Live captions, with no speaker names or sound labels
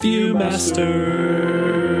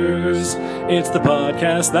Viewmasters, it's the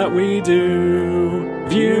podcast that we do.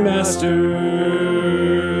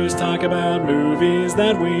 Viewmasters, talk about movies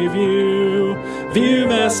that we view.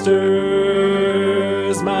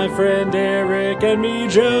 Viewmasters, my friend Eric and me,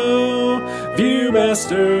 Joe.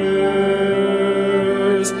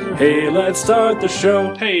 Viewmasters, hey, let's start the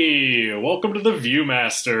show. Hey, welcome to the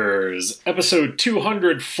Viewmasters, episode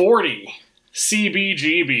 240,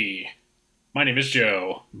 CBGB. My name is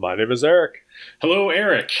Joe. My name is Eric. Hello,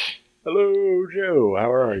 Eric. Hello, Joe.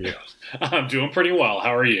 How are you? I'm doing pretty well.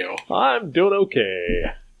 How are you? I'm doing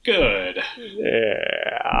okay. Good.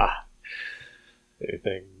 Yeah.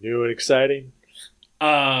 Anything new and exciting?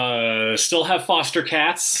 Still have foster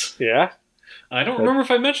cats. Yeah? I don't remember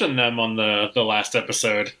if I mentioned them on the last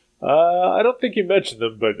episode. I don't think you mentioned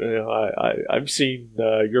them, but I've seen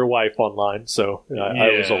your wife online, so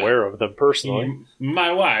I was aware of them personally.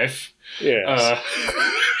 My wife. Yes.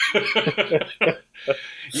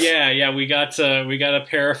 Yeah. We got a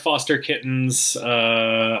pair of foster kittens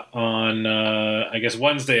on I guess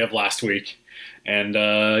Wednesday of last week, and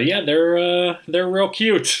they're real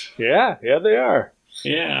cute. Yeah, they are.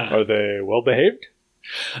 Yeah. Are they well behaved?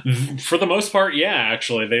 For the most part, yeah.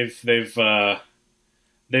 Actually, they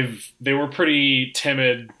were pretty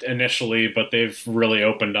timid initially, but they've really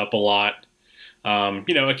opened up a lot.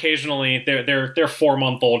 Occasionally they're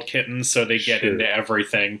 4-month-old kittens, so they get into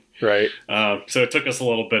everything. Right. So it took us a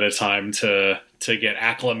little bit of time to get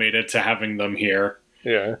acclimated to having them here.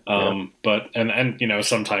 Yeah. But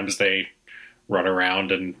sometimes they run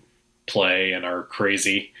around and play and are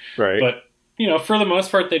crazy. Right. But for the most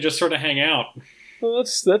part, they just sort of hang out. Well,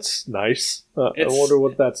 that's nice. I wonder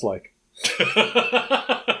what that's like.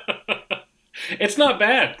 It's not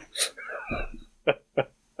bad.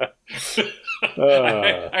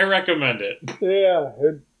 I recommend it. Yeah,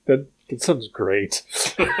 that sounds great.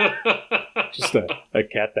 Just a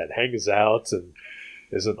cat that hangs out and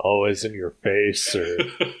isn't always in your face, or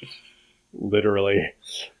literally,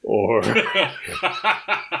 or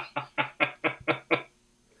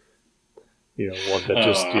one that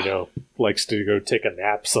just likes to go take a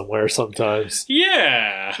nap somewhere sometimes.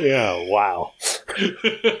 Yeah. Yeah. Wow.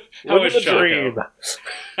 How is Chaco? Dream.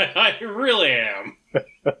 I really am.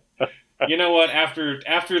 You know what?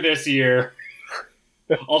 After this year,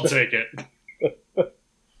 I'll take it.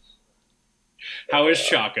 How is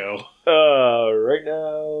Chaco? Right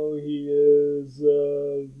now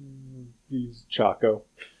he's Chaco.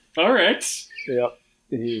 All right. Yep.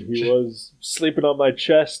 He was sleeping on my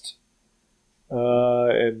chest,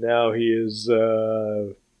 and now he is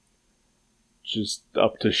just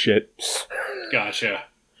up to shit. Gotcha.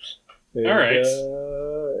 And, all right.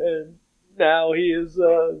 And now he is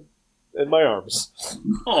in my arms.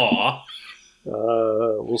 Aw.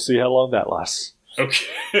 We'll see how long that lasts. Okay.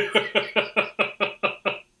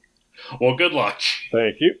 Well, good luck.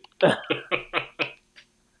 Thank you.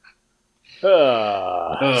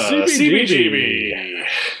 CBGB.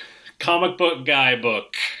 Comic book guy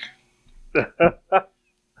book.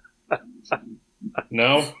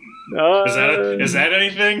 No? Is that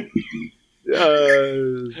anything?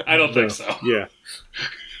 I don't think so. Yeah.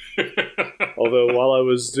 Although while I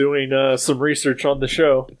was doing some research on the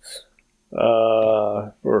show,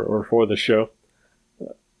 or for the show,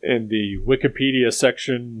 in the Wikipedia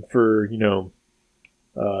section for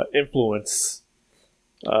influence,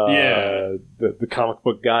 the comic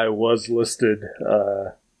book guy was listed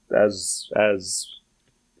as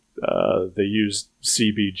they used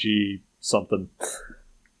CBG something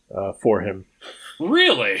for him.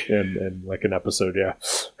 Really? In like an episode, yeah.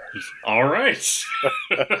 All right.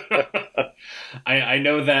 I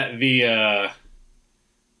know that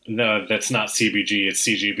no, that's not CBG, it's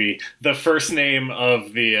CGB. The first name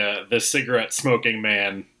of the cigarette smoking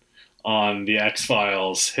man on the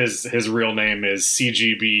X-Files, his real name is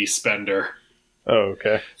CGB Spender. Oh,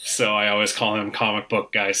 okay. So I always call him Comic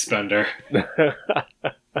Book Guy Spender.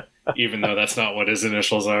 Even though that's not what his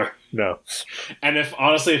initials are. No. And if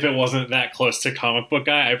it wasn't that close to Comic Book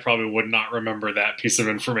Guy, I probably would not remember that piece of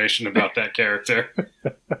information about that character.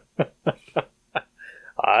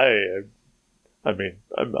 I mean,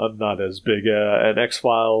 I'm not as big an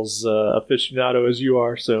X-Files aficionado as you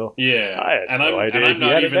are, so yeah. I had no idea I'm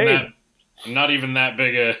not even that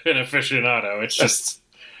big an aficionado. It's just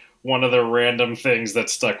one of the random things that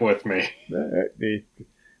stuck with me. The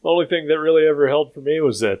only thing that really ever held for me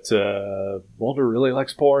was that Mulder really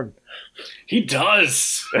likes porn. He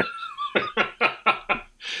does.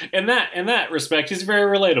 In that respect, he's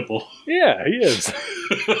very relatable. Yeah, he is.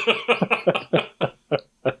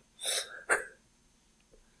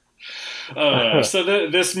 So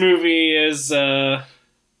this movie is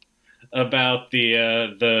about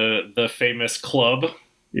the famous club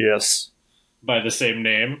Yes. by the same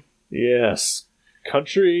name. Yes.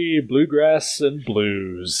 Country, bluegrass, and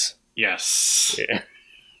blues. Yes. Yeah.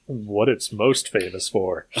 What it's most famous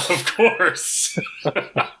for. Of course.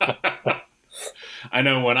 I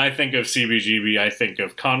know when I think of CBGB, I think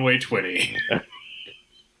of Conway Twitty.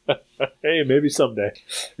 Hey, maybe someday.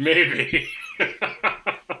 Maybe.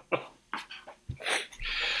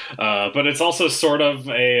 But it's also sort of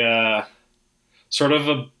a,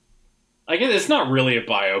 I guess it's not really a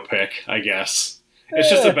biopic, I guess. It's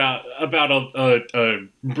just about a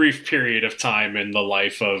brief period of time in the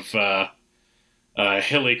life of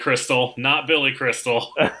Hilly Crystal, not Billy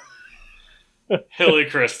Crystal. Hilly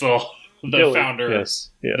Crystal, the founder,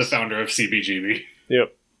 yes. the founder of CBGB.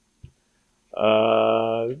 Yep.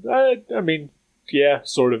 I mean, yeah,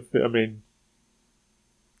 sort of. I mean,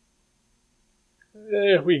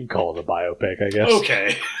 we can call it a biopic, I guess.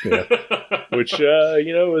 Okay. Yeah. Which,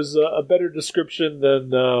 is a better description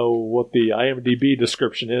than what the IMDb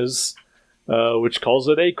description is, which calls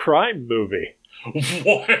it a crime movie.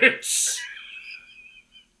 What?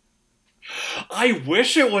 I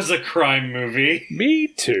wish it was a crime movie. Me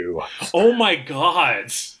too. Oh my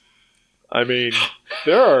god. I mean,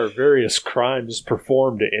 there are various crimes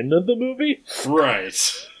performed in the movie. Right.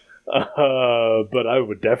 But I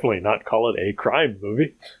would definitely not call it a crime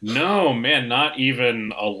movie. No, man, not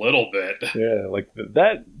even a little bit. Yeah, like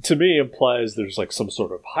that to me implies there's like some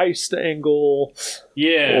sort of heist angle.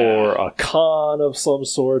 Yeah. Or a con of some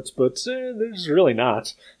sorts, but there's really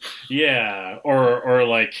not. Yeah, or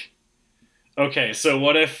like, okay, so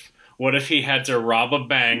what if he had to rob a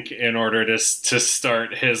bank in order to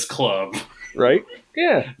start his club? Right?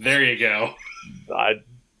 Yeah. There you go. I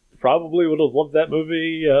probably would have loved that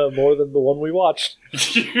movie more than the one we watched.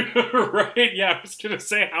 Right? Yeah, I was gonna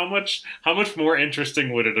say how much more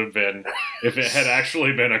interesting would it have been if it had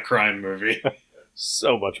actually been a crime movie?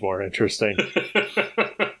 So much more interesting.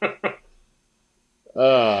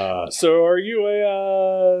 So are you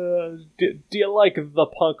do you like the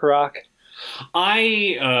punk rock?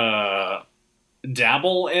 I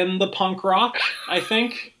dabble in the punk rock, I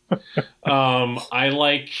think.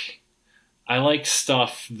 I like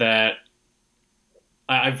stuff that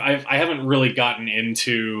I haven't really gotten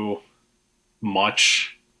into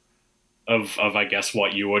much of I guess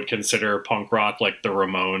what you would consider punk rock, like the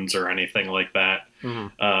Ramones or anything like that. Mm-hmm.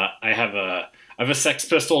 I have a Sex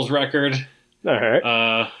Pistols record. All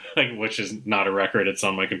right. Which is not a record, it's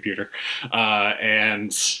on my computer.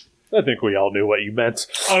 And I think we all knew what you meant.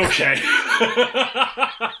 Okay.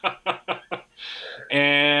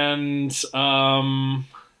 And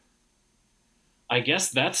I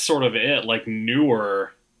guess that's sort of it. Like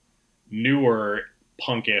newer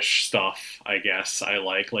punkish stuff. I guess I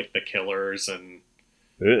like the Killers and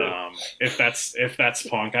if that's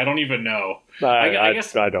punk. I don't even know. I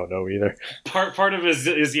guess I don't know either. Part of it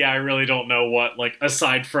is yeah. I really don't know what, like,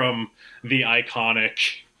 aside from the iconic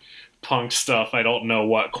punk stuff, I don't know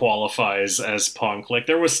what qualifies as punk. Like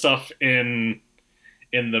there was stuff in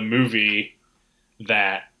the movie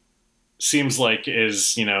that seems like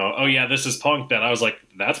is, oh yeah, this is punk, that I was like,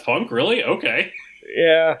 that's punk? Really? Okay.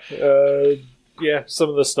 Yeah. Yeah, some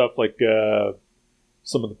of the stuff, like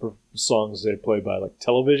some of the songs they play by like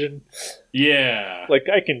Television. Yeah. Like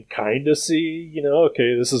I can kind of see,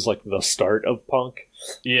 okay, this is like the start of punk.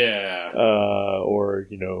 Yeah. Or,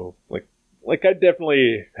 like I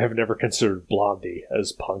definitely have never considered Blondie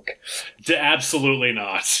as punk. Absolutely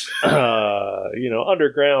not.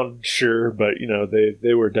 Underground, sure, but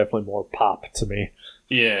they were definitely more pop to me.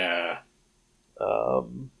 Yeah.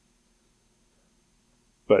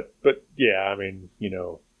 But yeah, I mean,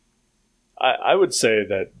 I would say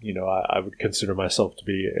that I would consider myself to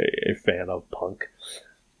be a fan of punk.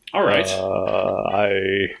 All right.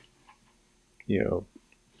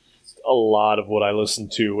 A lot of what I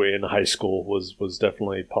listened to in high school was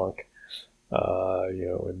definitely punk.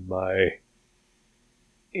 In my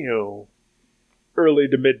early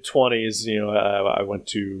to mid 20s, I went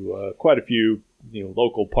to quite a few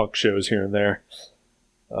local punk shows here and there.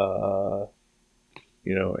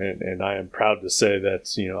 And I am proud to say that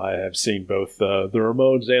I have seen both the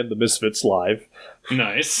Ramones and the Misfits live.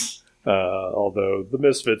 Nice. Although the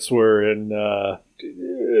Misfits were in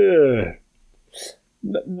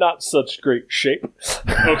not such great shape.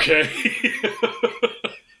 Okay.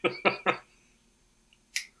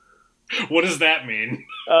 What does that mean?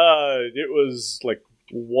 It was like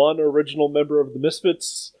one original member of the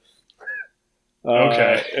Misfits.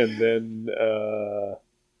 Okay. And then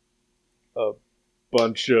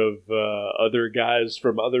bunch of other guys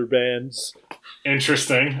from other bands.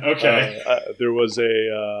 Interesting. Okay. There was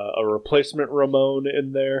a replacement Ramon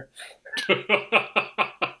in there.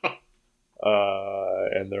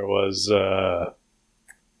 And there was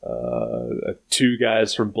 2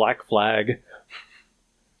 guys from Black Flag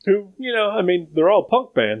who, I mean, they're all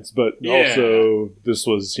punk bands, but also this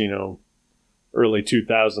was, early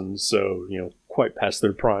 2000s, so, quite past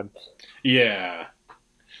their prime. Yeah.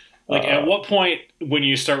 Like, at what point when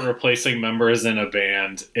you start replacing members in a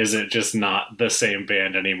band, is it just not the same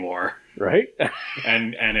band anymore? Right?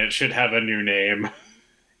 and it should have a new name.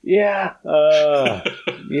 Yeah.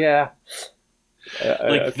 Yeah.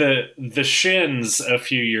 Like the Shins a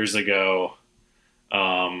few years ago,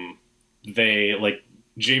 they, like,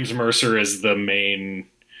 James Mercer is the main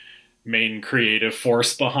creative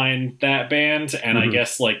force behind that band, and I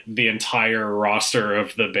guess like the entire roster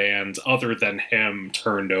of the band other than him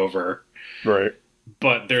turned over. Right.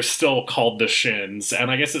 But they're still called the Shins,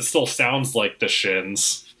 and I guess it still sounds like the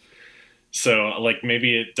Shins. So like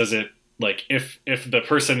maybe like if the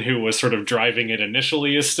person who was sort of driving it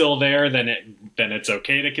initially is still there, then it's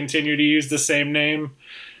okay to continue to use the same name.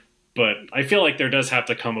 But I feel like there does have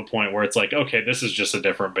to come a point where it's like, okay, this is just a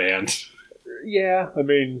different band. Yeah, I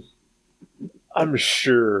mean, I'm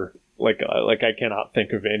sure, like I cannot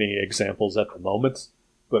think of any examples at the moment,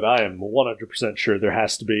 but I am 100% sure there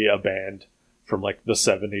has to be a band from like the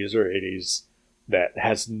 70s or 80s that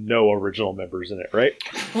has no original members in it, right?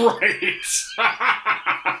 Right.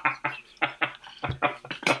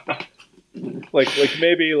 like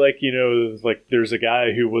maybe like like there's a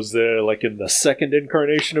guy who was there like in the second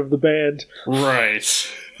incarnation of the band, right?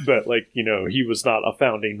 But like he was not a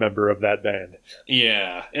founding member of that band.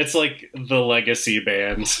 Yeah, it's like the legacy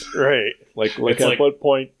band, right? Like at what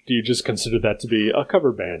point do you just consider that to be a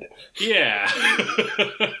cover band? Yeah.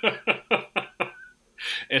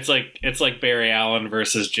 It's like Barry Allen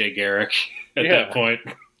versus Jay Garrick at that point.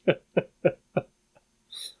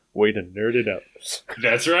 Way to nerd it up.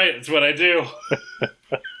 That's right. That's what I do.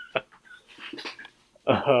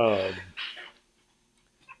 But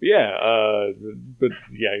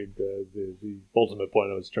the ultimate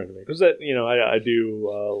point I was trying to make was that I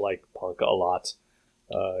do like punk a lot.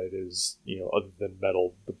 It is other than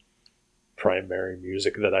metal, the primary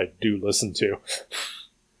music that I do listen to.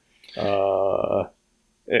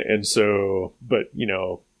 And so, but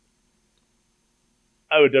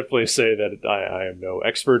I would definitely say that I am no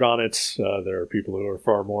expert on it. There are people who are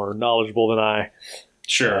far more knowledgeable than I.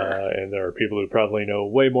 Sure. And there are people who probably know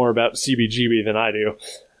way more about CBGB than I do.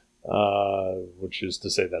 Which is to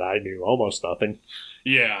say that I knew almost nothing.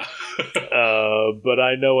 Yeah. But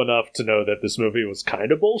I know enough to know that this movie was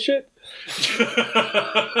kind of bullshit.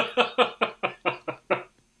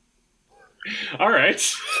 All right.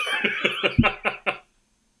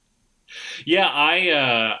 Yeah,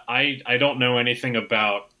 I don't know anything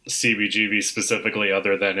about CBGB specifically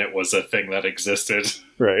other than it was a thing that existed.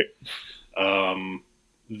 Right.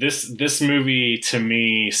 This movie to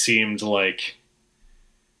me seemed like,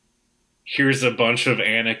 here's a bunch of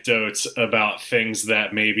anecdotes about things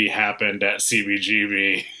that maybe happened at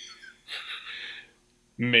CBGB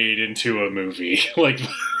made into a movie. Like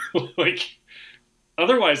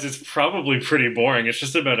otherwise it's probably pretty boring. It's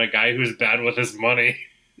just about a guy who's bad with his money.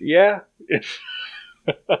 Yeah.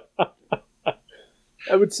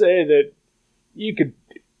 I would say that you could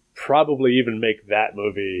probably even make that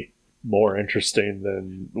movie more interesting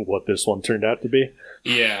than what this one turned out to be.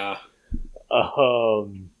 Yeah. I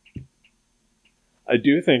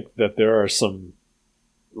do think that there are some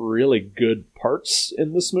really good parts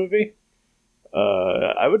in this movie.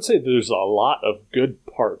 I would say there's a lot of good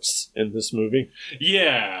parts in this movie.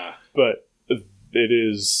 Yeah. But it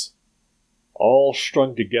is all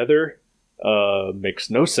strung together, makes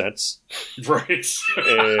no sense. Right.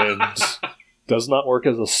 And does not work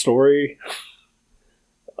as a story.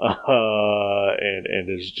 And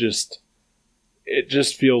is just, it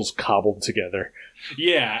just feels cobbled together.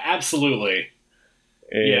 Yeah, absolutely.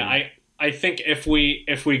 And yeah, I think if we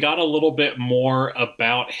got a little bit more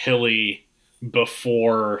about Hilly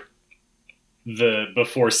before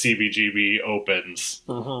CBGB opens,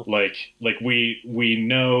 like we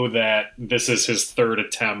know that this is his third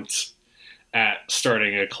attempt at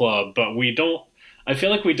starting a club, but I feel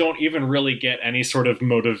like we don't even really get any sort of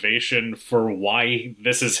motivation for why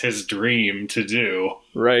this is his dream to do.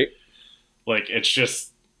 Right. Like, it's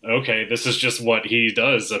just, okay, this is just what he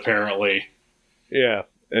does, apparently. Yeah.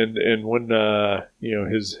 And when,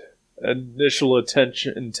 his initial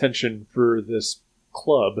intention for this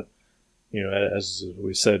club, as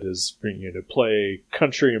we said, is to play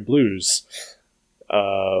country and blues,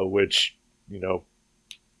 which,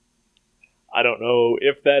 I don't know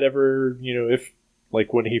if that ever, if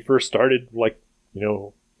like when he first started, like,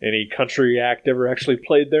 any country act ever actually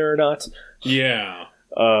played there or not. Yeah.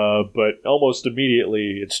 But almost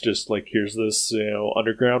immediately it's just like, here's this,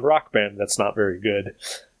 underground rock band that's not very good.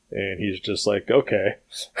 And he's just like, okay.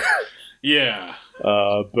 Yeah.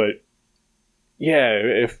 But yeah,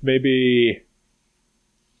 if maybe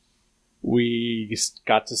we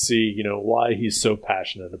got to see, why he's so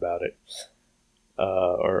passionate about it,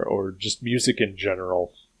 or just music in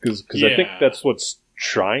general, because I think that's what's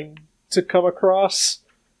trying to come across,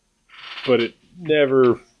 but it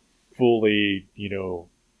never fully,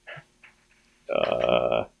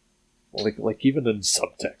 like even in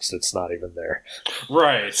subtext, it's not even there.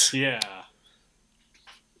 Right. Yeah.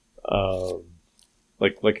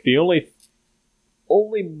 Like the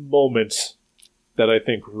only moment that I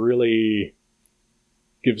think really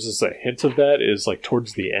gives us a hint of that is like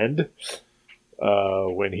towards the end,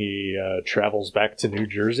 when he travels back to New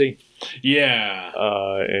Jersey. Yeah.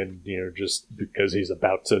 And just because he's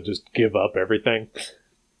about to just give up everything,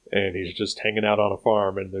 and he's just hanging out on a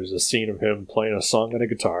farm, and there's a scene of him playing a song on a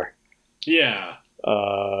guitar. Yeah.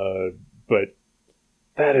 But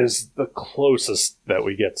that is the closest that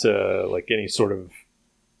we get to like any sort of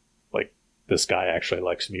like this guy actually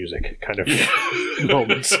likes music kind of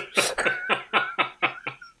moments.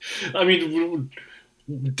 I mean,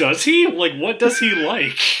 does he? Like, what does he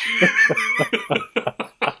like?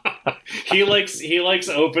 He likes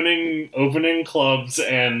opening clubs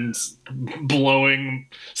and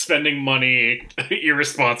spending money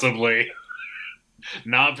irresponsibly,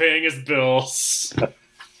 not paying his bills.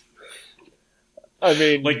 I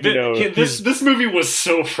mean, like this movie was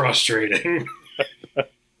so frustrating.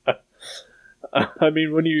 I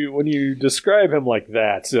mean, when you describe him like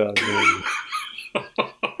that,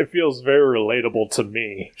 it feels very relatable to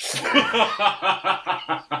me.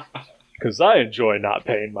 Because I enjoy not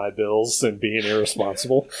paying my bills and being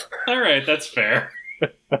irresponsible. All right, that's fair.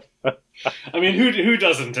 I mean, who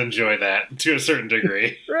doesn't enjoy that to a certain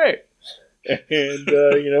degree? Right. And,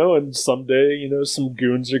 and someday, some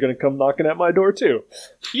goons are going to come knocking at my door too.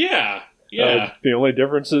 Yeah. Yeah. The only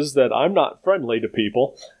difference is that I'm not friendly to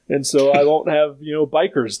people, and so I won't have,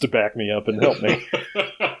 bikers to back me up and help me.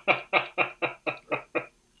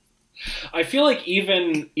 I feel like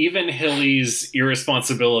even Hilly's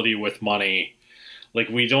irresponsibility with money, like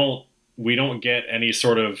we don't get any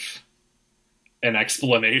sort of an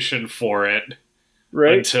explanation for it,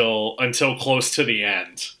 right? Until close to the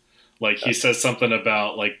end. Like he says something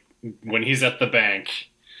about like when he's at the bank,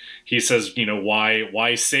 he says,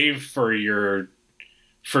 why save for your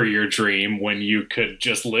dream when you could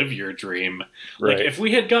just live your dream? Right. Like if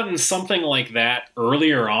we had gotten something like that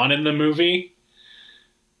earlier on in the movie,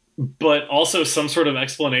 but also some sort of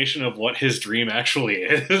explanation of what his dream actually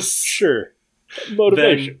is. Sure.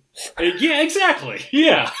 Motivation. Yeah, exactly.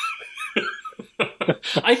 Yeah.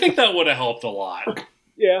 I think that would have helped a lot.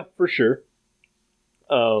 Yeah, for sure.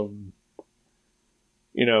 And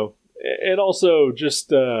also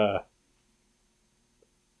just, we're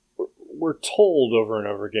told over and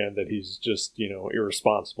over again that he's just,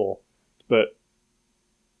 irresponsible, but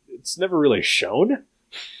it's never really shown.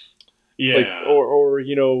 Yeah. Like, or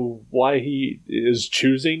why he is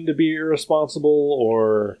choosing to be irresponsible,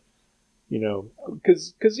 or,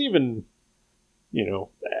 because even,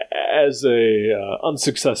 as a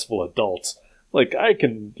unsuccessful adult, like I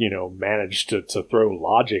can, manage to throw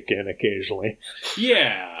logic in occasionally.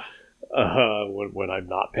 Yeah. When I'm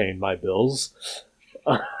not paying my bills.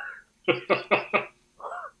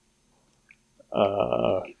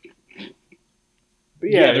 But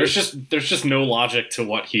yeah, there's just no logic to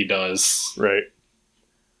what he does. Right.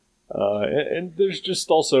 And there's just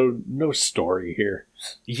also no story here.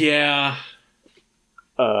 Yeah.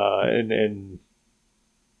 And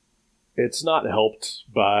it's not helped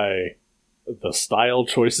by the style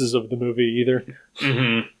choices of the movie either.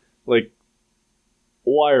 Mm-hmm. Like,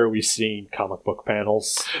 why are we seeing comic book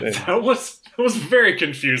panels? And, that was very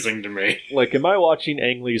confusing to me. Like, am I watching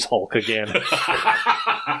Ang Lee's Hulk again?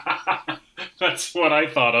 That's what I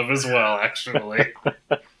thought of as well, actually.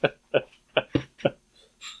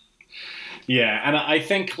 Yeah, and I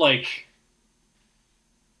think, like,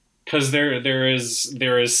 because there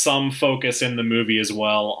is some focus in the movie as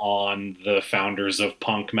well on the founders of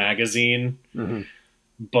Punk magazine, mm-hmm.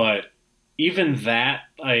 but even that,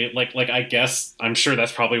 I guess I'm sure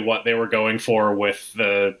that's probably what they were going for with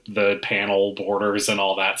the panel borders and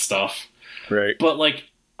all that stuff, right? But like,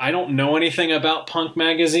 I don't know anything about Punk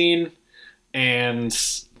magazine, and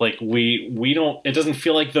like we don't. It doesn't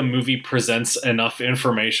feel like the movie presents enough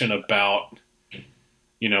information about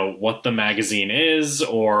what the magazine is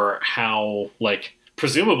or how, like,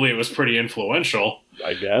 presumably it was pretty influential.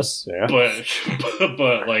 I guess, yeah.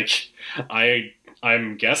 But like,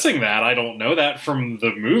 I'm guessing that. I don't know that from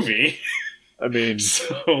the movie. I mean,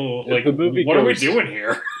 so, like, the movie what are we doing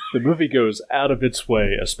here? The movie goes out of its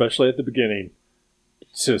way, especially at the beginning,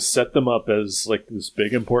 to set them up as, like, this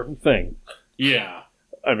big important thing. Yeah.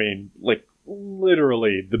 I mean, like,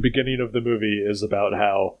 literally, the beginning of the movie is about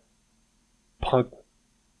how punk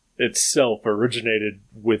itself originated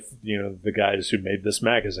with, the guys who made this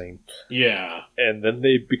magazine. Yeah. And then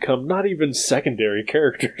they become not even secondary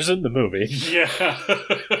characters in the movie. Yeah.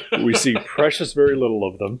 We see precious very little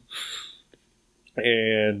of them.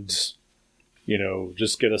 And,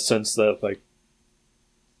 just get a sense that, like,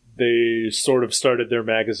 they sort of started their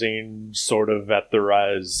magazine sort of at the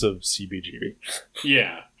rise of CBGB.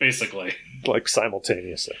 Yeah, basically. Like,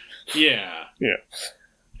 simultaneously. Yeah. Yeah.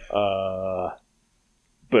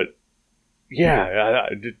 But, yeah,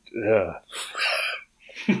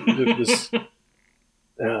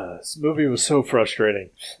 this movie was so frustrating.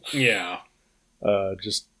 Yeah.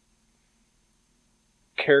 Just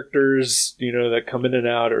characters, that come in and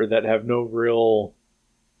out or that have no real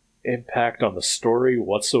impact on the story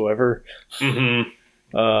whatsoever. Mm-hmm.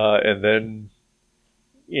 And then,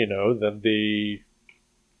 then the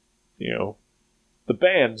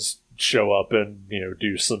bands show up and,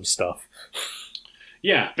 do some stuff.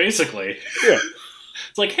 Yeah, basically. Yeah.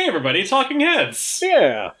 It's like, hey, everybody, Talking Heads.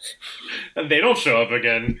 Yeah. And they don't show up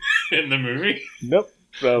again in the movie. Nope.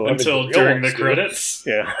 Well, until during the credits.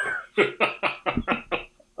 Yeah.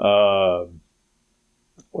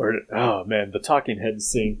 Oh man, the Talking Heads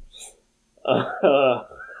scene.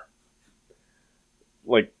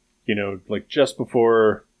 Like, like just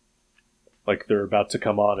before, like, they're about to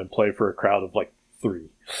come on and play for a crowd of like 3.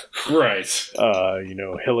 Right.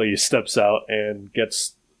 Hilly steps out and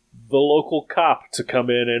gets the local cop to come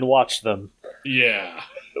in and watch them. Yeah.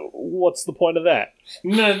 What's the point of that?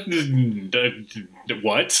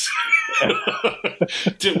 What?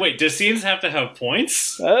 Wait, do scenes have to have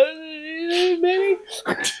points? Maybe.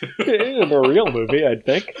 In a real movie, I'd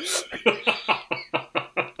think.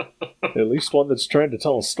 At least one that's trying to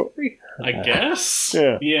tell a story. I guess.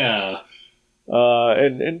 Yeah. Yeah.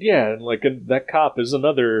 And that cop is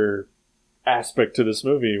another aspect to this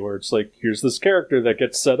movie where it's like, here's this character that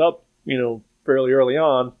gets set up, fairly early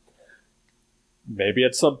on. Maybe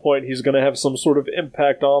at some point he's going to have some sort of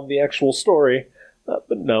impact on the actual story. But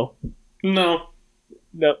no. No,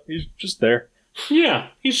 he's just there. Yeah,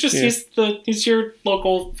 he's he's your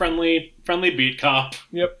local friendly beat cop.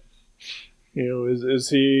 Yep. Is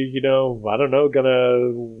he, I don't know,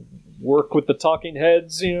 gonna work with the Talking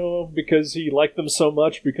Heads, because he liked them so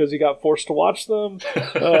much because he got forced to watch them?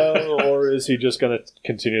 Or is he just gonna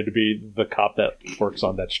continue to be the cop that works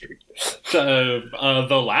on that street?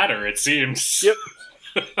 The latter, it seems. Yep.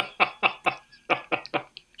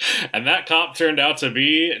 And that cop turned out to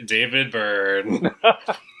be David Byrne.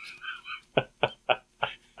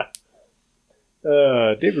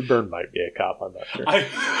 David Byrne might be a cop, I'm not sure.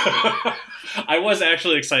 I was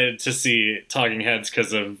actually excited to see Talking Heads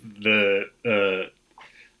because of the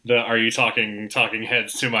Are You Talking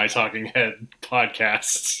Heads to My Talking Head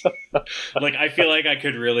podcast. Like, I feel like I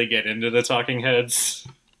could really get into the Talking Heads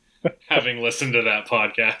having listened to that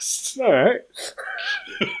podcast. All right.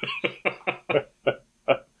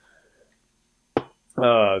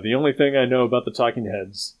 The only thing I know about the Talking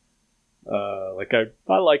Heads, I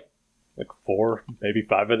like 4, maybe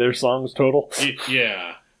 5 of their songs total.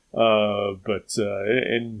 Yeah.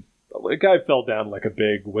 And I fell down like a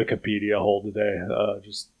big Wikipedia hole today,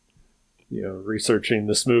 just researching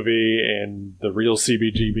this movie and the real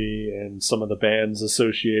CBGB and some of the bands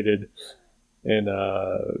associated, and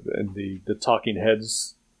the Talking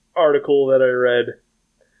Heads article that I read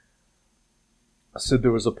said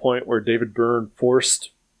there was a point where David Byrne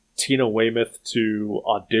forced Tina Weymouth to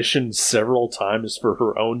audition several times for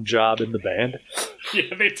her own job in the band.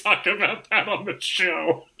 Yeah, they talk about that on the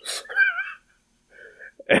show.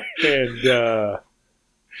 And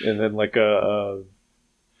then like a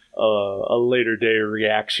later day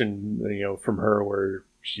reaction, from her where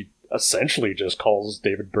she essentially just calls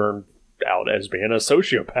David Byrne out as being a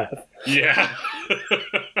sociopath. Yeah.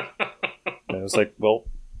 And I was like, well,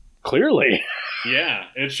 clearly. Yeah,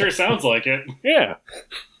 it sure sounds like it. Yeah.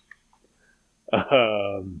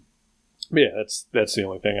 Yeah, that's the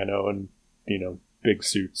only thing I know. And, big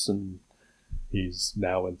suits, and he's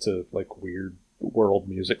now into like weird world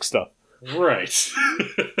music stuff. Right.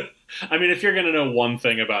 I mean, if you're going to know one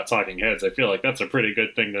thing about Talking Heads, I feel like that's a pretty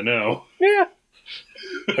good thing to know. Yeah.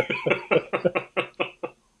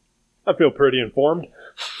 I feel pretty informed.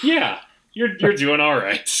 Yeah, you're doing all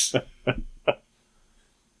right.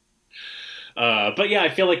 But yeah, I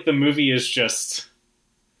feel like the movie is just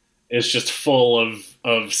full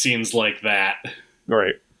of scenes like that.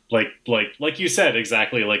 Right. Like you said,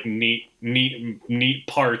 exactly, like neat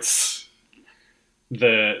parts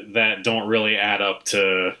that don't really add up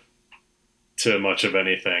to much of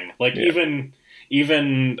anything. Like even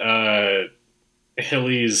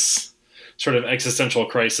Hilly's sort of existential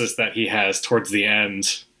crisis that he has towards the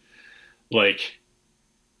end, like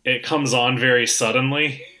it comes on very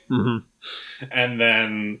suddenly, and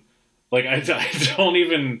then like I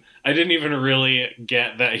didn't even really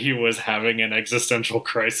get that he was having an existential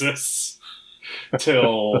crisis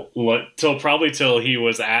till he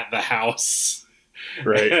was at the house.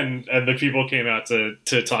 Right. And the people came out to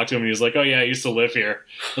talk to him, and he was like, "Oh yeah, I used to live here."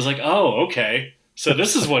 I was like, "Oh, okay. So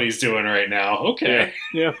this is what he's doing right now." Okay.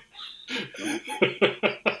 Yeah.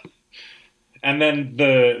 And then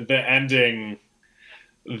the ending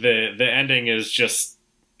is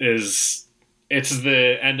it's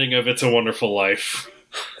the ending of It's a Wonderful Life,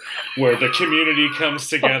 where the community comes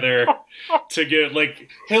together to get, like,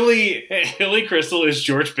 Hilly Crystal is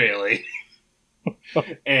George Bailey.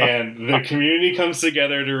 And the community comes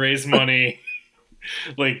together to raise money,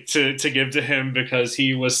 like to give to him because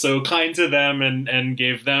he was so kind to them and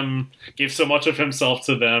gave so much of himself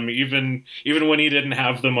to them, even when he didn't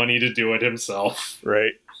have the money to do it himself.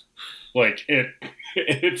 Right. Like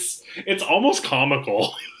it's almost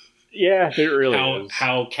comical. Yeah, it really is.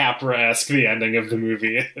 How Capra-esque the ending of the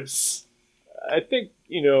movie is. I think,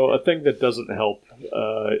 a thing that doesn't help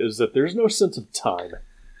is that there's no sense of time.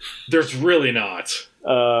 There's really not.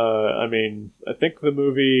 I mean, I think the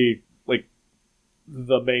movie, like,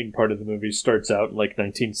 the main part of the movie starts out in, like,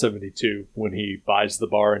 1972 when he buys the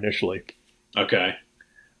bar initially. Okay.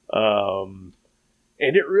 And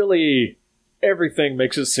it really, everything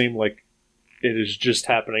makes it seem like it is just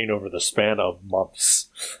happening over the span of months.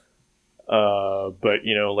 But,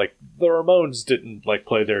 like, the Ramones didn't, like,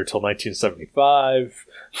 play there till 1975.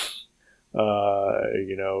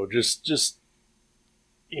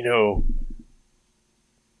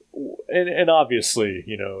 And obviously,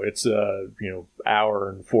 it's a, hour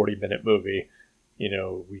and 40-minute movie.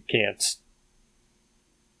 We can't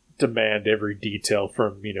demand every detail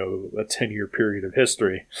from, a 10-year period of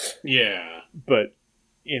history. Yeah. But,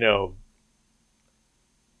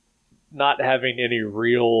 not having any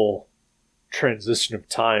real transition of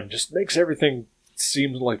time just makes everything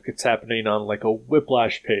seem like it's happening on, like, a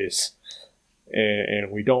whiplash pace.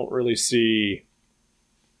 And we don't really see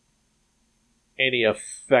any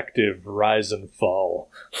effective rise and fall.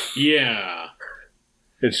 Yeah.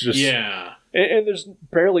 It's just... Yeah. And there's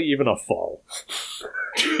barely even a fall.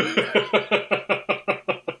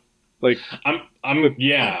 Like...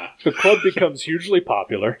 Yeah. The club becomes hugely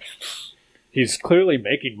popular. He's clearly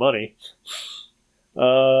making money.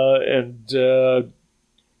 And then...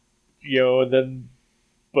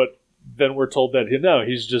 But then we're told that,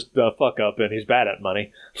 he's just a fuck-up and he's bad at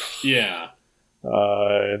money. Yeah.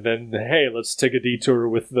 And then, hey, let's take a detour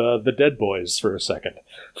with the Dead Boys for a second.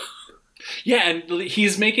 Yeah, and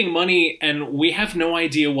he's making money, and we have no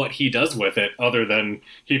idea what he does with it, other than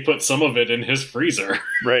he puts some of it in his freezer.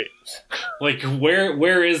 Right. Like,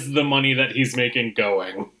 where is the money that he's making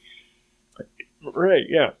going? Right,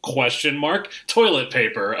 yeah. Question mark? Toilet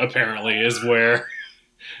paper, apparently, is where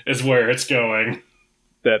it's going.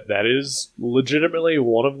 That is legitimately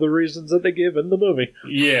one of the reasons that they give in the movie.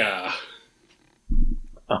 Yeah.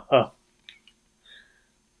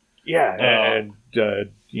 Yeah, and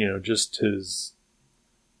just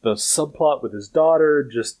the subplot with his daughter,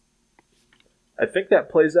 just I think that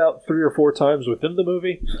plays out 3 or 4 times within the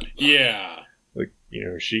movie. Yeah. Like,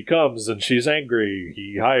 she comes and she's angry.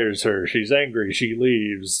 He hires her. She's angry. She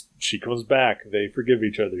leaves. She comes back. They forgive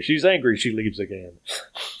each other. She's angry. She leaves again.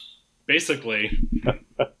 Basically.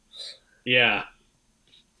 Yeah.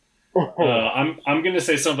 I'm going to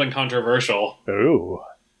say something controversial. Ooh.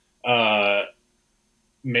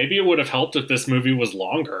 Maybe it would have helped if this movie was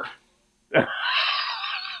longer.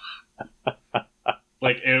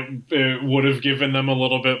 Like, it would have given them a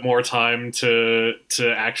little bit more time to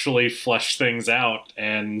actually flesh things out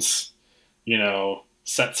and,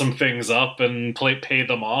 set some things up and pay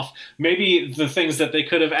them off. Maybe the things that they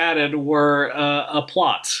could have added were a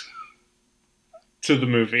plot to the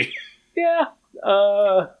movie. Yeah.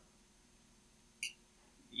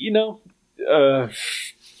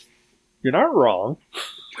 You're not wrong.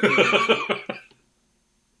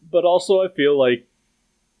 But also I feel like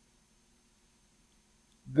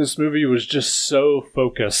this movie was just so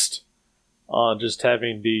focused on just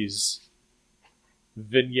having these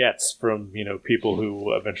vignettes from, people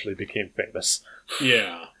who eventually became famous.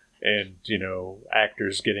 Yeah. And,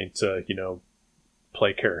 actors getting to,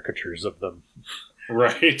 play caricatures of them.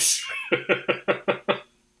 Right.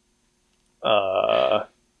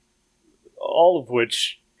 All of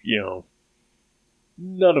which,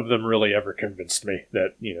 none of them really ever convinced me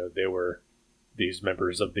that, they were these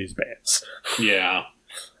members of these bands. Yeah.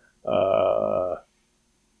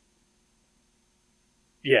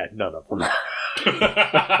 Yeah, none of them.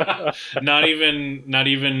 Not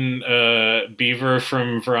even Beaver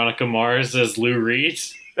from Veronica Mars as Lou Reed.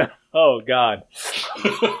 Oh, God.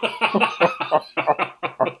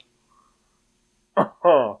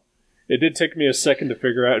 It did take me a second to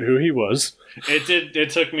figure out who he was. It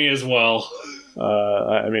took me as well.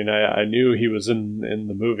 I knew he was in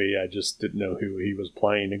the movie. I just didn't know who he was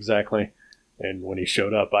playing exactly. And when he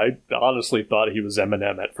showed up, I honestly thought he was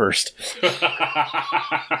Eminem at first.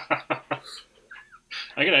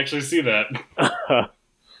 I can actually see that.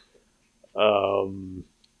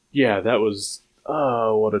 Yeah, that was...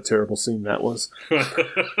 Oh, what a terrible scene that was.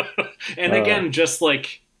 And again, just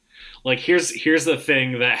like here's the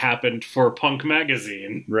thing that happened for Punk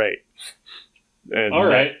Magazine. Right. And all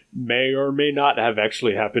right. May or may not have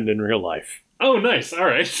actually happened in real life. Oh, nice. All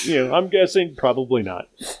right. I'm guessing probably not.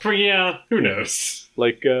 Yeah, who knows?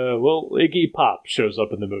 Iggy Pop shows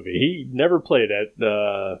up in the movie. He never played at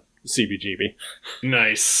CBGB.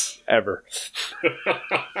 Nice. Ever.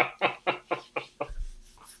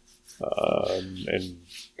 And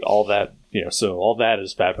all that, so all that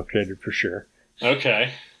is fabricated for sure.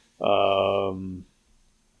 Okay. Or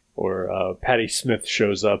Patti Smith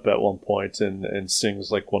shows up at one point and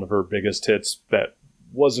sings like one of her biggest hits that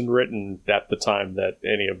wasn't written at the time that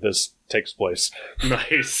any of this takes place.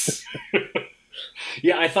 Nice.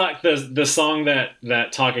 Yeah, I thought the song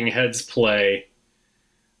that Talking Heads play,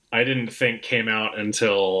 I didn't think came out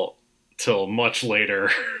until much later.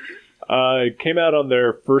 It came out on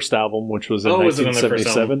their first album, which was in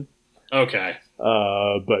 1977. Okay.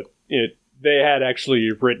 But they had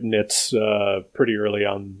actually written it pretty early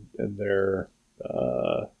on in their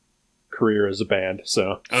career as a band,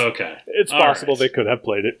 so okay, it's possible they could have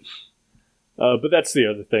played it. But that's the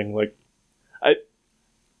other thing. Like, I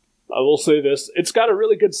will say this: it's got a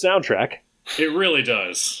really good soundtrack. It really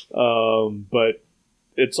does. But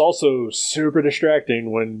it's also super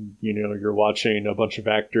distracting when you're watching a bunch of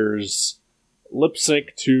actors lip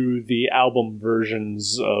sync to the album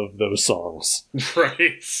versions of those songs.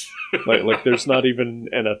 Right. like there's not even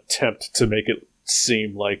an attempt to make it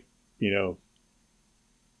seem like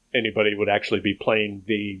anybody would actually be playing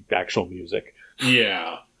the actual music.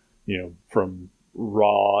 Yeah. From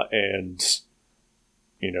Raw and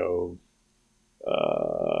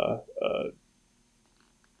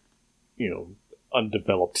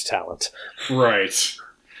undeveloped talent. Right.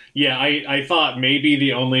 Yeah, I thought maybe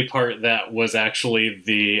the only part that was actually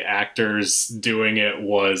the actors doing it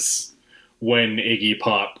was when Iggy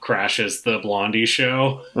Pop crashes the Blondie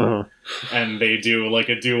show, and they do like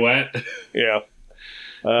a duet. Yeah.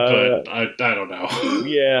 But I don't know.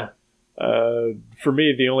 Yeah. For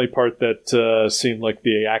me, the only part that seemed like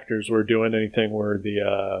the actors were doing anything were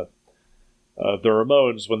the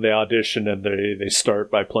Ramones when they audition and they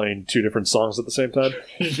start by playing two different songs at the same time.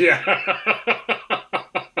 Yeah.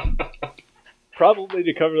 Probably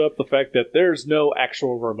to cover up the fact that there's no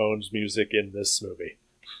actual Ramones music in this movie.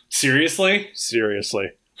 Seriously?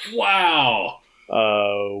 Seriously. Wow.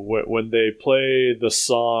 When they play the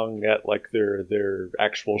song at like their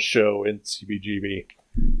actual show in CBGB,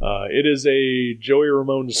 it is a Joey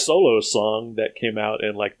Ramone solo song that came out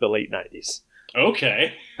in like the late 90s.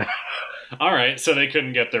 Okay. All right, so they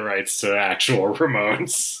couldn't get the rights to actual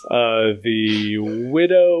Ramones. The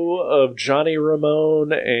widow of Johnny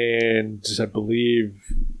Ramone and I believe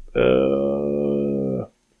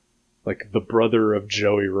like the brother of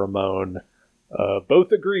Joey Ramone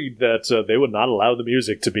both agreed that they would not allow the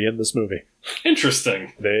music to be in this movie.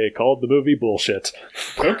 Interesting. They called the movie bullshit.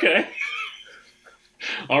 Okay.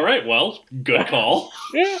 All right, well, good call.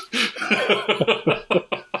 Yeah.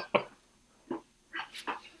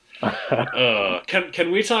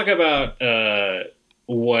 Can we talk about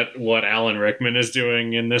what Alan Rickman is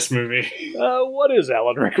doing in this movie? What is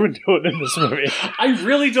Alan Rickman doing in this movie? I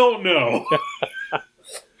really don't know.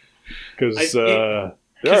 Because there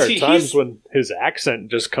are times when his accent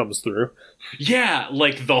just comes through. Yeah,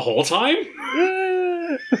 like the whole time.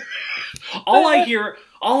 All I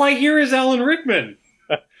hear is Alan Rickman.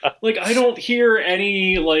 Like I don't hear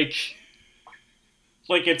any like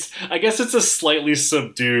it's. I guess it's a slightly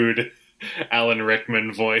subdued Alan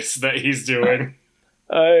Rickman voice that he's doing.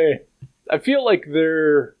 I feel like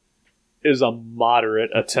is a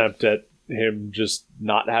moderate attempt at him just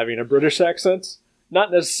not having a British accent.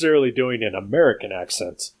 Not necessarily doing an American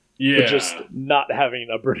accent, but just not having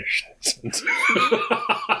a British accent.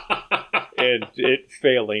 And it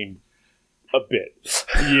failing a bit.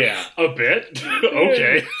 Yeah, a bit?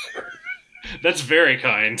 Okay. That's very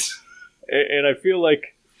kind. And I feel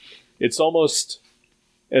like it's almost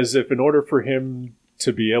as if in order for him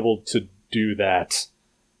to be able to do that,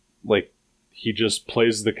 like, he just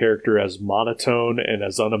plays the character as monotone and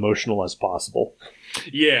as unemotional as possible.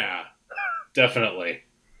 Yeah, definitely.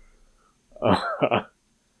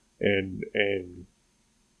 And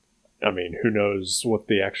I mean, who knows what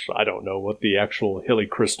the actual... I don't know what the actual Hilly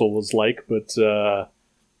Crystal was like, but I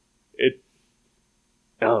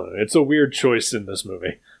don't know. It's a weird choice in this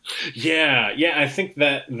movie. Yeah, I think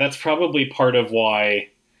that's probably part of why,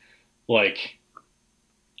 like,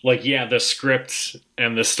 yeah, the script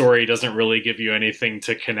and the story doesn't really give you anything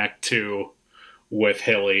to connect to with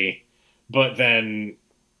Hilly, but then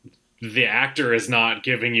the actor is not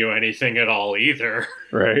giving you anything at all either.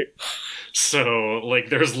 Right. So, like,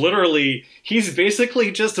 there's literally... He's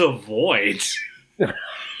basically just a void.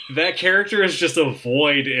 That character is just a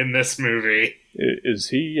void in this movie. Is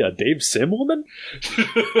he a Dave Simmelman?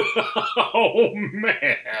 Oh,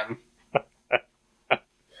 man.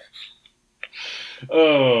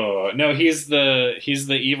 Oh, no, he's the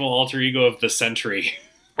evil alter ego of the Sentry.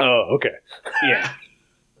 Oh, okay. Yeah.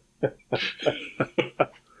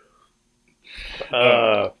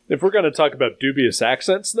 If we're going to talk about dubious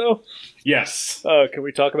accents, though, Yes. can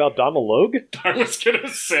we talk about Donald Logue? I was gonna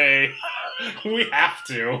say, we have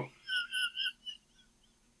to.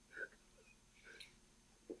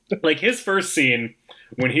 Like, his first scene,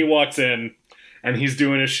 when he walks in, and he's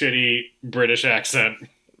doing a shitty British accent,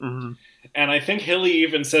 Mm-hmm. and I think Hilly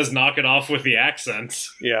even says, knock it off with the accent.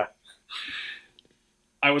 Yeah.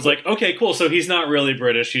 I was like, okay, cool, so he's not really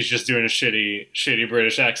British, he's just doing a shitty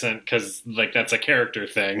British accent, because, like, that's a character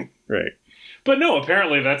thing. Right. But no,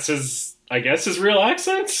 apparently that's his real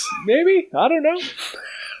accent? Maybe? I don't know.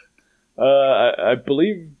 I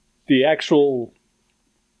believe the actual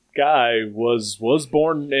guy was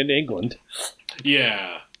born in England.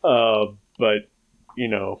 Yeah. But, you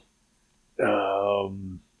know,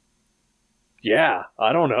 yeah,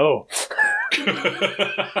 I don't know.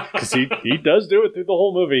 Because he does do it through the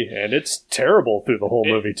whole movie, and it's terrible through the whole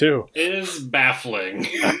movie, too. It is baffling.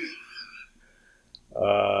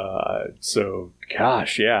 So,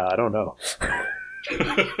 gosh, yeah, I don't know.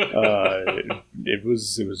 It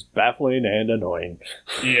was baffling and annoying.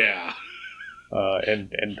 Yeah.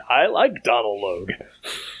 And I like Donald Logue.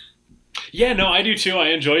 Yeah, no, I do too. I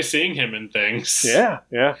enjoy seeing him in things. Yeah.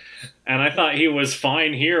 And I thought he was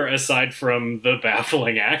fine here, aside from the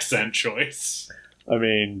baffling accent choice. I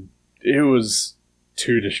mean, it was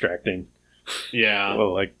too distracting. Yeah.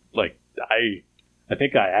 Well, like I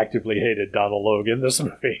think I actively hated Donald Logue in this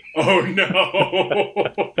movie. Oh,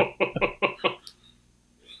 no!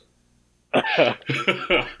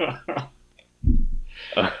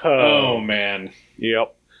 Oh, man.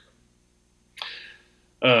 Yep.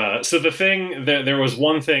 So there was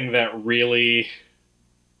one thing that really,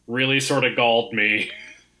 really sort of galled me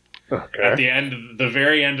Okay. at the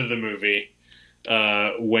very end of the movie,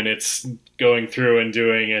 when it's going through and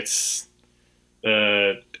doing its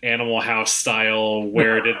Animal House style,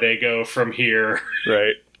 where did they go from here?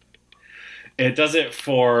 Right. It does it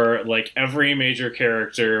for, like, every major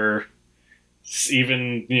character,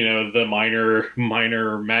 even, you know, the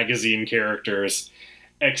minor magazine characters,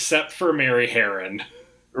 except for Mary Harron,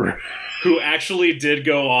 who actually did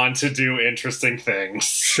go on to do interesting things.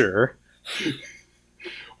 Sure.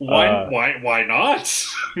 Why not,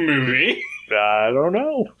 movie? I don't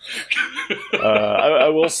know. I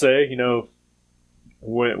will say, you know,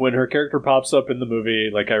 when her character pops up in the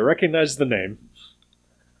movie, like, I recognize the name,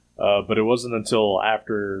 but it wasn't until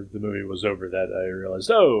after the movie was over that I realized,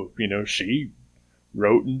 oh, you know, she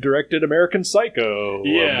wrote and directed American Psycho,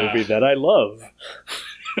 a movie that I love.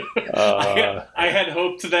 I had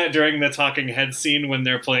hoped that during the talking head scene when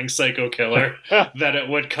they're playing Psycho Killer, that it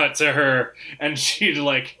would cut to her and she'd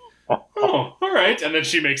like, oh, all right, and then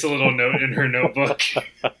she makes a little note in her notebook.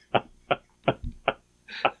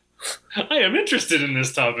 I am interested in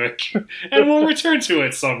this topic, and we'll return to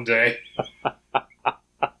it someday.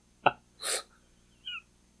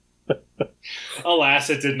 Alas,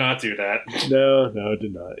 it did not do that. No, it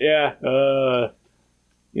did not. Yeah,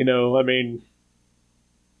 you know, I mean,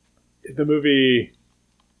 the movie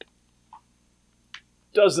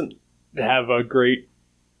doesn't have a great,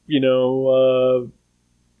 you know,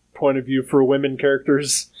 point of view for women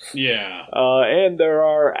characters. Yeah. And there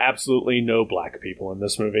are absolutely no black people in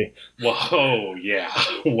this movie. Whoa, yeah.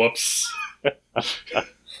 Whoops.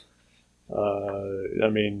 I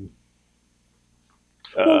mean...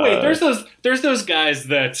 Well, wait, there's those guys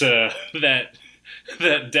that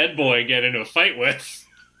Dead Boy get into a fight with.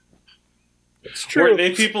 It's true. Weren't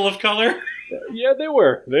they people of color? Yeah, they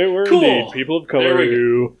were. They were Cool. indeed people of color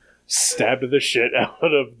who stabbed the shit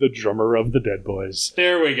out of the drummer of the Dead Boys.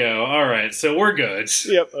 There we go. All right, so we're good.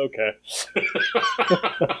 Yep, okay.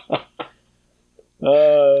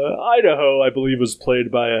 Idaho, I believe, was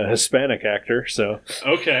played by a Hispanic actor, so...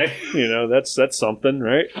 Okay. You know, that's something,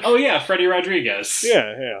 right? Oh, yeah, Freddie Rodriguez.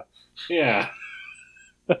 Yeah. Yeah.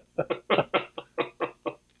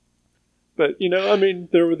 But, you know, I mean,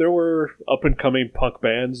 there were up-and-coming punk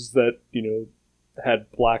bands that, you know,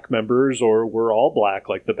 had black members or were all black,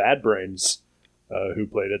 like the Bad Brains, who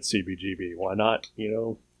played at CBGB. Why not, you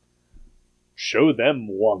know, show them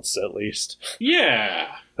once at least?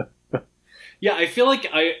 Yeah. Yeah, I feel like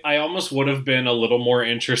I almost would have been a little more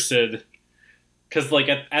interested, because, like,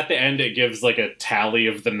 at the end it gives, like, a tally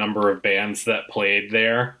of the number of bands that played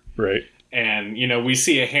there. Right. And, you know, we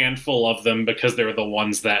see a handful of them because they're the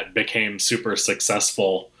ones that became super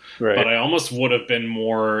successful. Right. But I almost would have been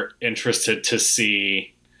more interested to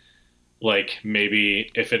see, like,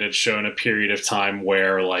 maybe if it had shown a period of time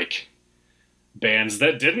where, like, bands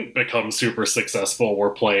that didn't become super successful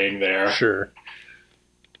were playing there. Sure.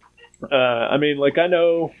 I mean, like, I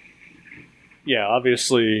know, yeah,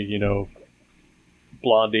 obviously, you know,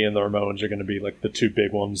 Blondie and the Ramones are going to be, like, the two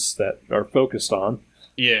big ones that are focused on.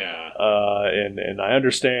 Yeah. And I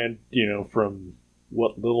understand, you know, from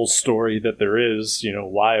what little story that there is, you know,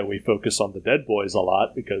 why we focus on the Dead Boys a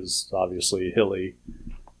lot, because obviously Hilly,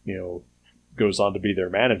 you know, goes on to be their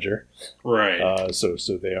manager. Right. So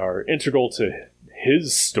they are integral to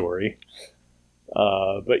his story.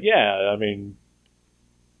 But yeah, I mean,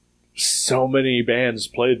 so many bands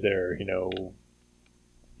played there, you know,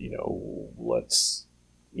 let's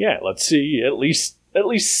see, at least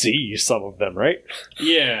see some of them, right?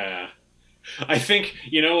 Yeah. I think,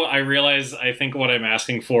 you know, I realize I think what I'm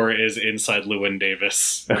asking for is Inside Llewyn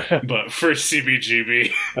Davis, but for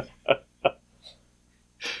CBGB.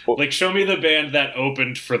 Like, show me the band that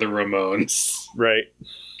opened for the Ramones. Right.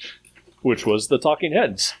 Which was the Talking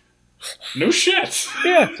Heads. No shit.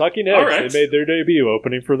 Yeah, Talking Heads. Right. They made their debut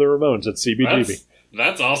opening for the Ramones at CBGB.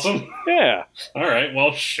 That's awesome. Yeah. All right,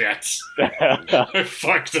 well, shit. I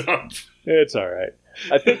fucked up. It's all right.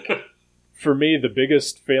 I think, for me, the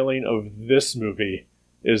biggest failing of this movie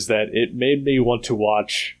is that it made me want to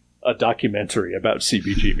watch a documentary about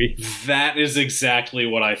CBGB. That is exactly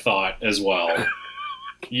what I thought as well.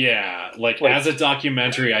 Yeah, like as a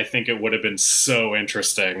documentary, I think it would have been so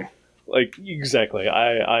interesting. Like, exactly.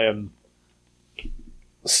 I am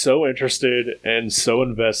so interested and so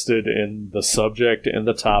invested in the subject and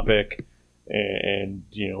the topic, and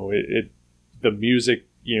you know, the music,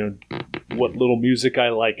 you know, what little music I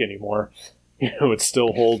like anymore, you know, it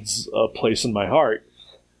still holds a place in my heart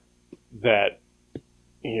that,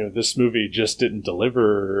 you know, this movie just didn't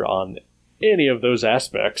deliver on any of those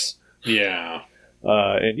aspects. Yeah.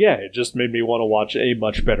 And yeah, it just made me want to watch a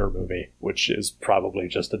much better movie, which is probably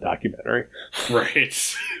just a documentary.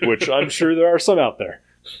 Right. Which I'm sure there are some out there.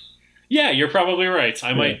 Yeah, you're probably right.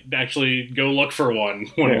 I might actually go look for one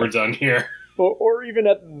when we're done here. Or even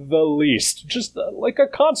at the least, just like a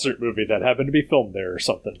concert movie that happened to be filmed there or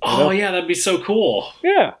something. Oh, yeah, that'd be so cool.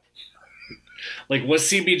 Yeah. Like, was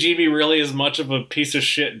CBGB really as much of a piece of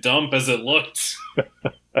shit dump as it looked?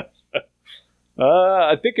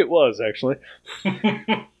 I think it was, actually.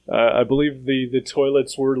 I believe the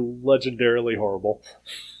toilets were legendarily horrible.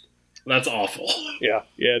 That's awful. Yeah,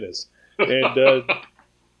 it is. And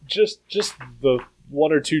just the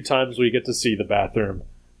one or two times we get to see the bathroom,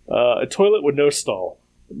 a toilet with no stall.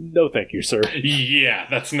 No, thank you, sir. Yeah,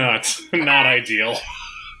 that's not ideal.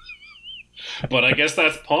 But I guess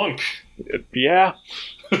that's punk. Yeah.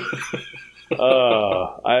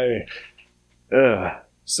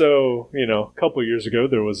 So, you know, a couple years ago,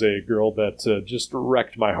 there was a girl that just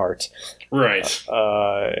wrecked my heart. Right.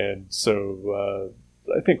 And so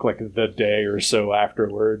I think like the day or so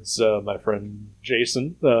afterwards, my friend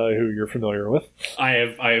Jason, who you're familiar with, I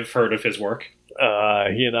have heard of his work.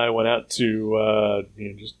 He and I went out to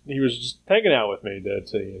he was just hanging out with me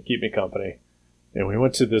to keep me company, and we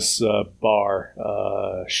went to this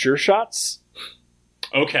bar, Sure Shots.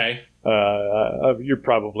 Okay. You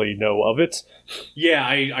probably know of it. Yeah,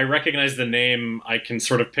 I recognize the name. I can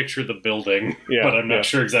sort of picture the building, but I'm not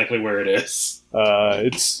sure exactly where it is.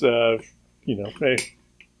 It's a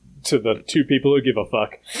to the two people who give a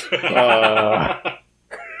fuck.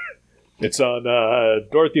 It's on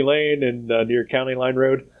Dorothy Lane and near County Line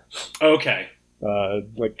Road. Okay.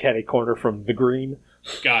 Like catty corner from the Green.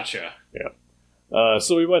 Gotcha. Yeah.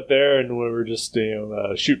 So we went there and we were just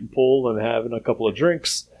shooting pool and having a couple of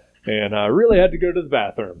drinks, and I really had to go to the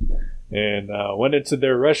bathroom, and went into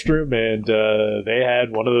their restroom, and they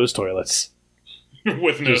had one of those toilets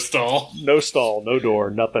with no stall. No stall, no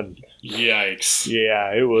door, nothing. Yikes!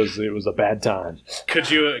 Yeah, it was a bad time.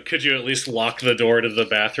 Could you at least lock the door to the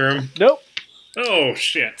bathroom? Nope. Oh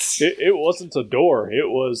shit! It wasn't a door. It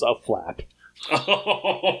was a flap.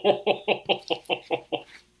 Oh.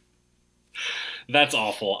 That's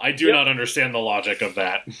awful. I do not understand the logic of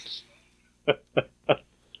that.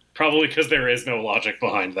 Probably because there is no logic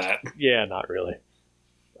behind that. Yeah, not really.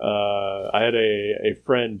 I had a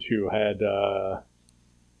friend who had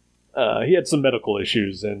he had some medical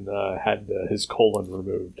issues and had his colon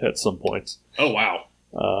removed at some points. Oh wow!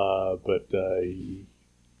 But he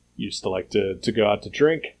used to like to go out to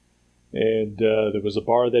drink, and there was a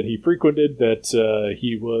bar that he frequented that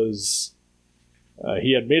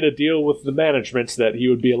he had made a deal with the management that he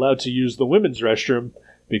would be allowed to use the women's restroom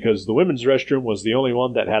because the women's restroom was the only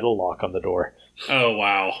one that had a lock on the door. Oh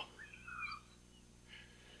wow!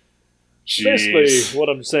 Jeez. Basically, what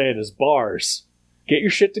I'm saying is bars. Get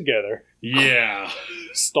your shit together. Yeah.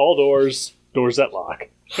 Stall doors that lock.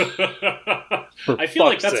 I feel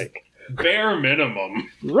like that's bare minimum.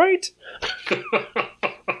 Right?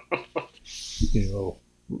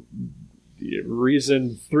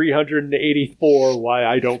 Reason 384 why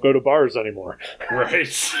I don't go to bars anymore.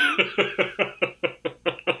 Right.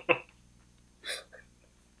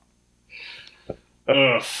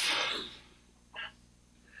 Ugh.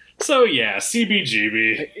 So yeah,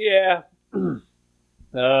 CBGB. Yeah.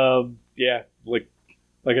 Yeah, like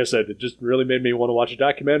I said, it just really made me want to watch a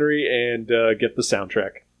documentary and get the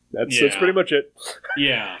soundtrack. That's pretty much it.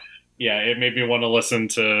 Yeah, it made me want to listen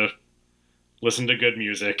to good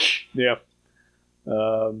music. Yeah.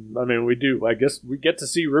 I mean, we do. I guess we get to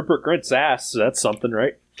see Rupert Grint's ass. So that's something,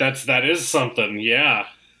 right? That is something. Yeah.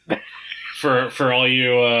 for all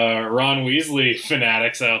you Ron Weasley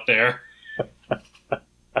fanatics out there.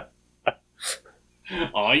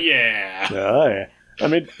 Oh yeah. Oh yeah. I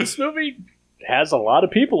mean, this movie has a lot of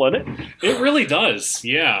people in it. It really does,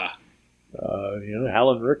 yeah.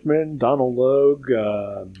 Alan Rickman, Donald Logue,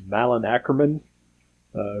 Malin Ackerman,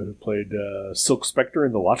 who played Silk Spectre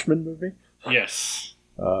in the Watchmen movie. Yes.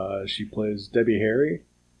 She plays Debbie Harry.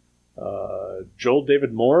 Joel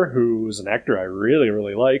David Moore, who is an actor I really,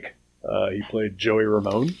 really like. He played Joey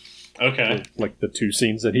Ramone. Okay. Like the two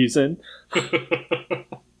scenes that he's in.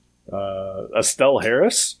 Estelle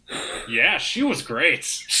Harris. Yeah, she was great.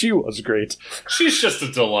 She was great. She's just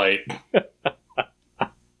a delight.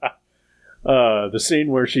 The scene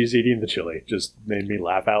where she's eating the chili just made me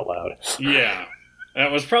laugh out loud. Yeah.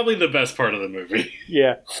 That was probably the best part of the movie.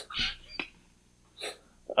 Yeah.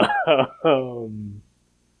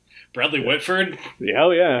 Bradley Whitford?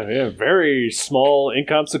 Yeah. Very small,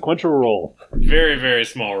 inconsequential role. Very, very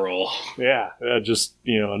small role. Yeah, just,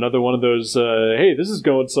 another one of those, hey, this is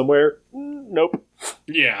going somewhere. Nope.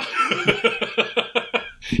 Yeah.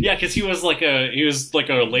 Yeah, because he was like a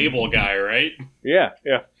label guy, right? Yeah.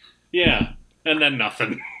 Yeah, and then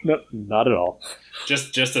nothing. No, not at all.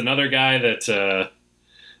 Just another guy that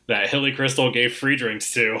Hilly Crystal gave free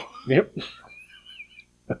drinks to. Yep.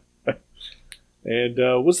 And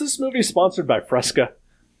was this movie sponsored by Fresca?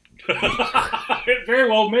 It very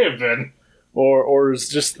well may have been. Or is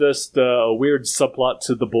just this a weird subplot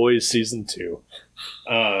to The Boys Season 2?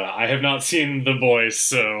 I have not seen The Boys,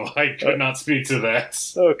 so I could not speak to that.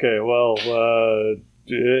 Okay, well,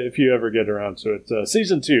 if you ever get around to it,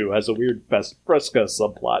 Season 2 has a weird Fresca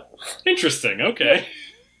subplot. Interesting, okay.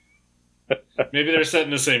 Maybe they're set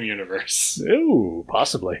in the same universe. Ooh,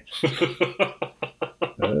 possibly.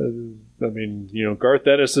 I mean, Garth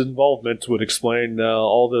Ennis' involvement would explain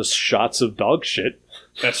all the shots of dog shit.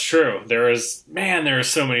 That's true. There are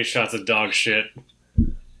so many shots of dog shit.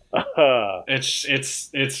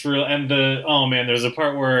 It's real. And there's a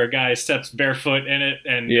part where a guy steps barefoot in it,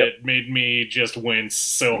 and It made me just wince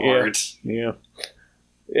so hard. Yeah,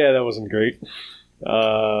 that wasn't great.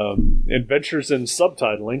 Adventures in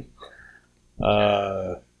subtitling.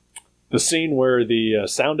 The scene where the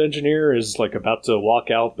sound engineer is about to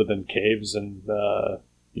walk out, but then caves and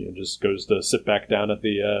just goes to sit back down at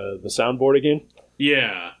the soundboard again.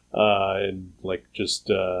 Yeah. And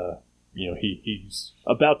he's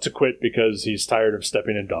about to quit because he's tired of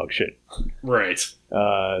stepping in dog shit. Right.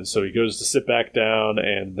 So he goes to sit back down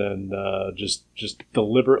and then just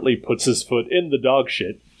deliberately puts his foot in the dog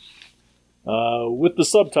shit. with the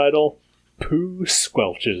subtitle Poo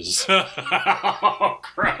Squelches. Oh,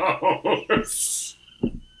 gross.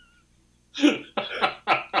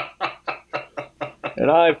 And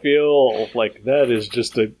I feel like that is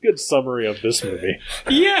just a good summary of this movie.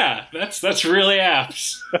 Yeah, that's really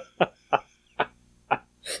apt.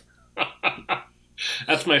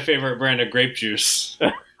 That's my favorite brand of grape juice.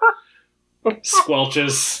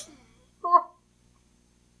 Squelches.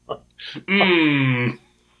 Mmm.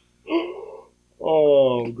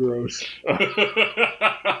 Oh, gross.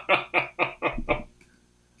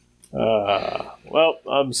 Well,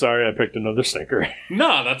 I'm sorry I picked another stinker.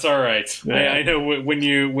 No, that's all right. Yeah. I know when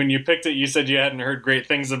you picked it, you said you hadn't heard great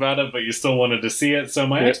things about it, but you still wanted to see it. So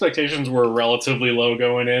my expectations were relatively low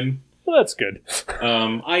going in. Well, that's good.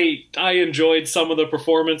 I enjoyed some of the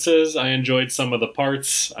performances. I enjoyed some of the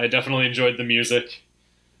parts. I definitely enjoyed the music.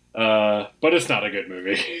 But it's not a good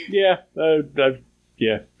movie. Yeah, I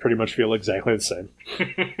pretty much feel exactly the same.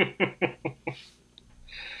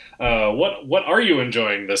 What are you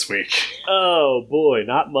enjoying this week? Oh boy,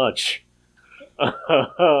 not much.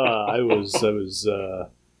 I was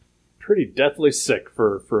pretty deathly sick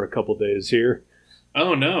for a couple days here.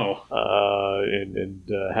 Oh no! And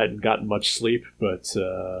hadn't gotten much sleep, but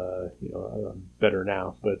I'm better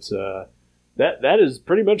now. But that has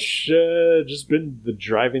pretty much just been the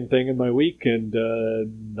driving thing in my week, and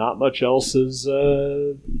not much else has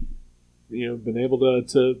been able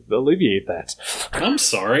to alleviate that. I'm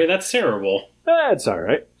sorry, that's terrible. That's all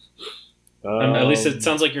right. At least it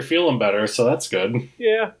sounds like you're feeling better, so that's good.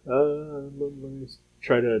 Yeah. Let me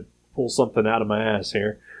try to pull something out of my ass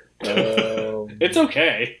here. It's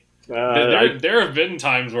okay. There have been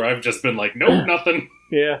times where I've just been like, nope, nothing.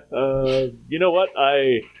 Yeah. You know what?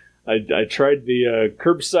 I tried the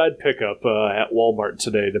curbside pickup at Walmart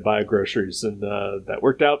today to buy groceries, and that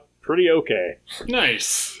worked out pretty okay.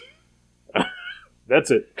 Nice.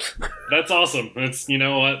 That's it. That's awesome. It's, you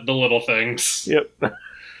know what, the little things. Yep.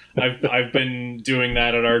 I've been doing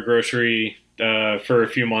that at our grocery for a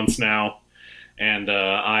few months now, and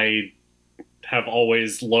I have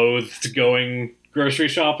always loathed going grocery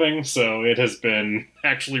shopping, so it has been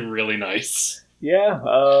actually really nice. Yeah.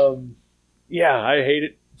 I hate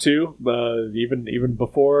it too. Even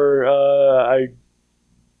before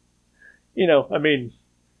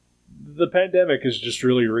the pandemic has just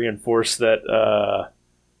really reinforced that,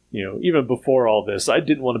 even before all this, I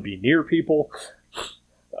didn't want to be near people.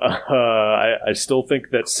 I still think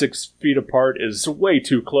that 6 feet apart is way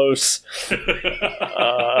too close.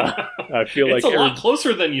 I feel it's like a lot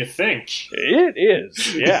closer than you think. It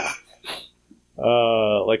is, yeah.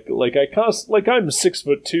 I'm 6'2",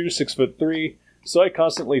 6'3", so I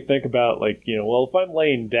constantly think about if I'm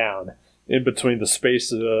laying down in between the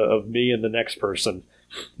space of me and the next person,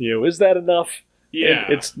 is that enough? Yeah,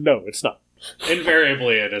 and it's not.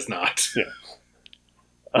 Invariably, it is not. Yeah.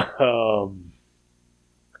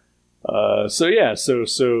 So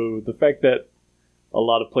the fact that a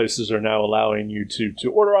lot of places are now allowing you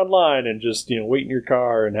to order online and just wait in your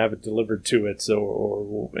car and have it delivered to it,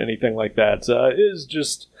 or anything like that, is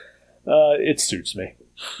just it suits me.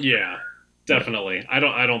 Yeah, definitely. I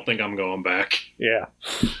don't think I'm going back. Yeah.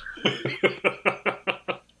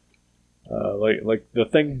 Like the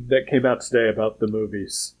thing that came out today about the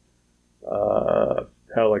movies, how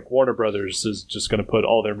Warner Brothers is just going to put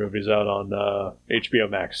all their movies out on HBO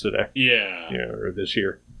Max today. Yeah. Or this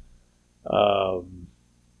year. And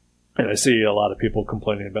I see a lot of people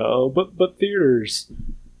complaining about, but theaters,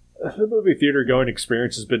 the movie theater going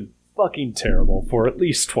experience has been fucking terrible for at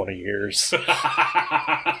least 20 years.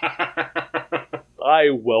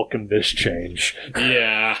 I welcome this change.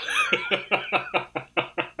 Yeah.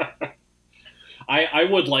 I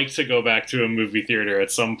would like to go back to a movie theater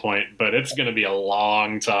at some point, but it's going to be a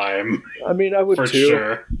long time. I mean, I would for too.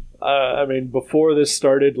 Sure. Before this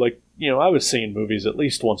started, I was seeing movies at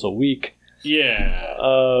least once a week. Yeah.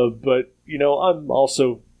 But I'm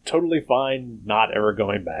also totally fine not ever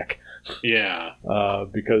going back. Yeah.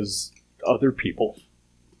 Because other people.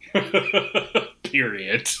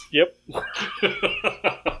 Period. Yep.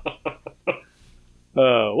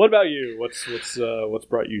 What about you? What's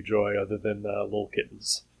brought you joy other than little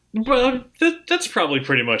kittens? Well, that's probably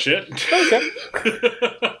pretty much it. Okay.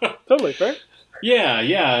 Totally fair. Yeah.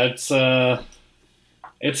 It's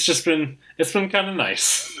been kind of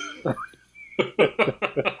nice.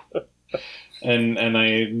 and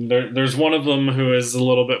there's one of them who is a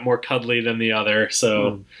little bit more cuddly than the other,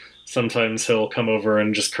 so sometimes he'll come over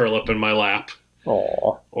and just curl up in my lap.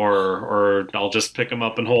 Aww. Or I'll just pick him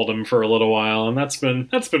up and hold him for a little while, and that's been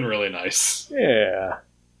really nice. Yeah.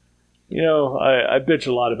 I bitch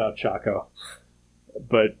a lot about Chaco,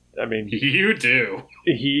 But I mean, you do.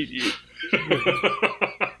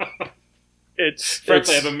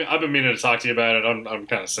 Frankly, I've been meaning to talk to you about it. I'm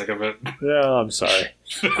kind of sick of it. Yeah, I'm sorry.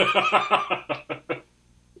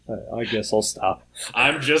 I guess I'll stop.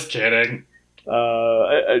 I'm just kidding.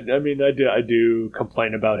 I mean, I do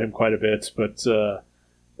complain about him quite a bit, but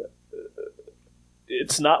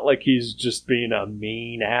it's not like he's just being a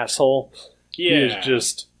mean asshole. Yeah. He is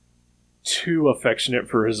just too affectionate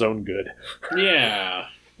for his own good. Yeah.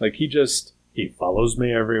 Like, he follows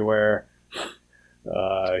me everywhere.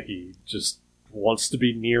 He just wants to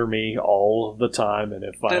be near me all the time, and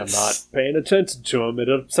if I'm not paying attention to him, it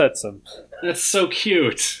upsets him. That's so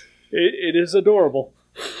cute. It is adorable.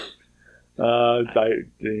 I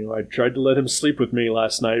tried to let him sleep with me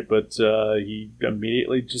last night, but he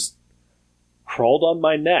immediately just crawled on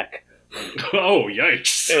my neck. Oh,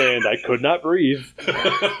 yikes. And I could not breathe.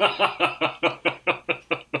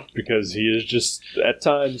 Because he is just, at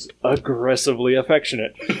times, aggressively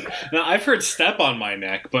affectionate. Now, I've heard step on my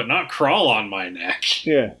neck, but not crawl on my neck.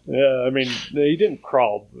 Yeah, I mean, he didn't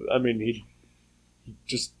crawl. I mean, he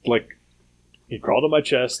just, like, he crawled on my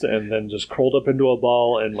chest and then just curled up into a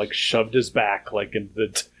ball and, like, shoved his back, like, in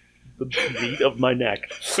the meat of my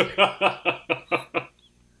neck.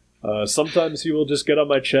 Sometimes he will just get on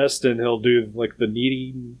my chest and he'll do, like, the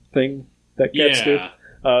kneading thing that cats do.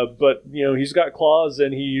 But, you know, he's got claws,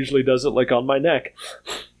 and he usually does it, like, on my neck,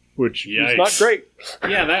 which is not great.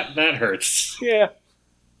 Yeah, that hurts. Yeah.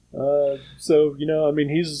 So, you know, I mean,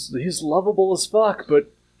 he's lovable as fuck,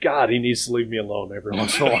 but, God, he needs to leave me alone every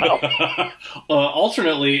once in a while.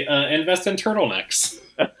 Alternately, invest in turtlenecks.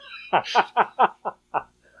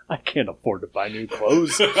 I can't afford to buy new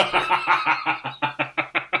clothes.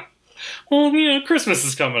 Well, you know, Christmas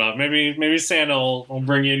is coming up. Maybe Santa will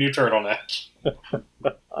bring you a new turtleneck.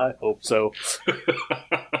 I hope so.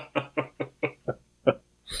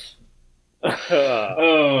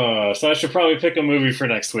 So I should probably pick a movie for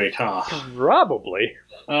next week, huh? Probably.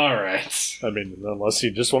 All right. I mean, unless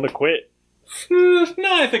you just want to quit. No,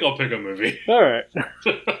 I think I'll pick a movie. All right.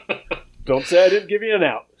 Don't say I didn't give you an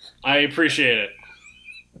out. I appreciate it.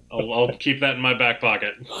 I'll keep that in my back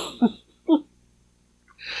pocket.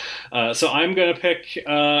 So I'm going to pick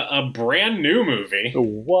a brand new movie.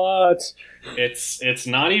 What? It's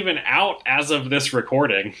not even out as of this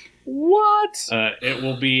recording. What? It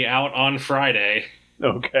will be out on Friday.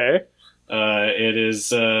 Okay. It is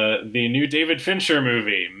the new David Fincher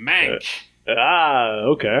movie, Mank.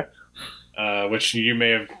 Okay. Which you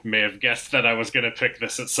may have guessed that I was going to pick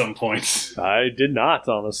this at some point. I did not,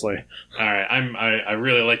 honestly. All right, I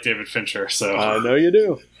really like David Fincher, so I know you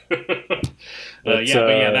do.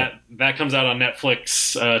 That comes out on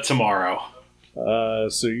Netflix tomorrow.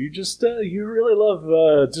 So you really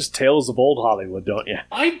love just tales of old Hollywood, don't you?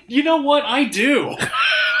 You know what? I do.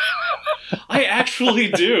 I actually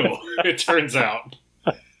do. It turns out.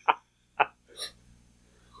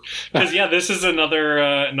 Because this is another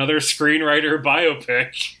screenwriter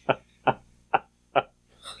biopic.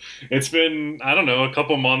 It's been, I don't know, a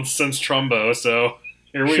couple months since Trumbo, so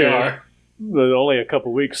here we are. Only a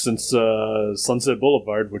couple weeks since Sunset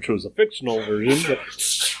Boulevard, which was a fictional version. But...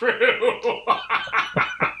 It's true.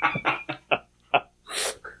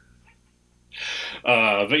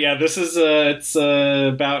 But yeah, this is it's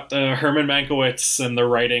about Herman Mankiewicz and the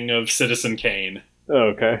writing of Citizen Kane.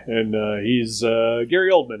 Okay, and he's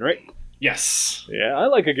Gary Oldman, right? Yes. Yeah, I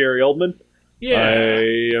like a Gary Oldman. Yeah.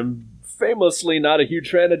 I am famously not a huge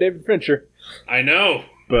fan of David Fincher. I know.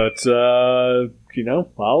 But,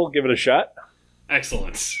 I'll give it a shot.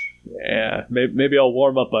 Excellent. Yeah, maybe I'll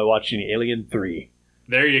warm up by watching Alien 3.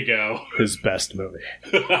 There you go. His best movie.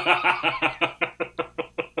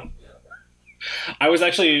 I was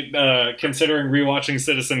actually considering rewatching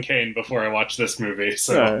Citizen Kane before I watched this movie.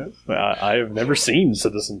 So I have never seen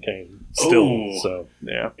Citizen Kane still. Ooh, so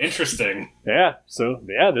yeah, interesting. Yeah, so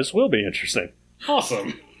this will be interesting.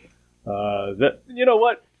 Awesome. You know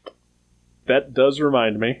what? That does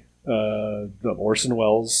remind me of Orson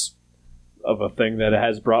Welles of a thing that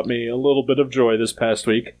has brought me a little bit of joy this past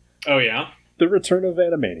week. Oh yeah, the return of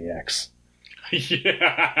Animaniacs.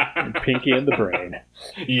 Yeah, and Pinky and the Brain.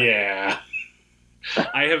 Yeah.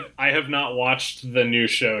 I have not watched the new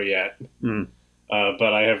show yet,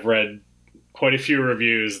 but I have read quite a few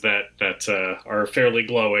reviews that are fairly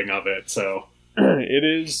glowing of it. So it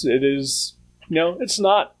is. It's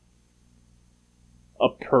not a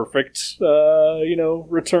perfect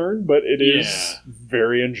return, but it is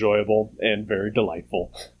very enjoyable and very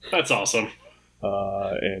delightful. That's awesome.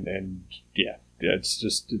 It's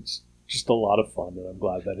just a lot of fun, and I'm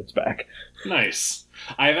glad that it's back. Nice.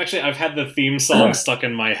 I've had the theme song stuck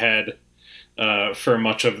in my head for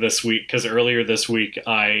much of this week, because earlier this week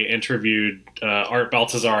I interviewed Art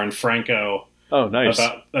Baltazar and Franco. Oh, nice.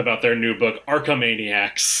 About their new book,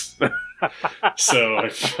 Arcomaniacs. So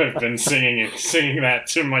I've been singing that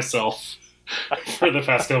to myself for the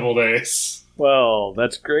past couple days. Well,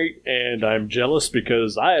 that's great, and I'm jealous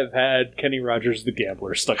because I have had Kenny Rogers the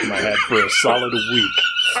Gambler stuck in my head for a solid week.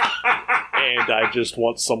 And I just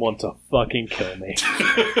want someone to fucking kill me.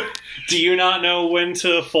 Do you not know when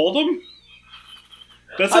to fold them?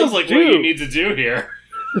 That sounds like what you need to do here.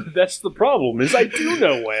 That's the problem, is I do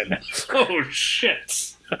know when. Oh,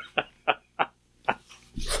 shit.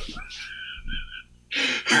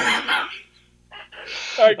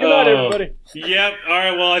 All right, good night, everybody. Yep, all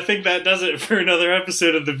right, well, I think that does it for another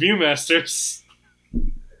episode of The Viewmasters.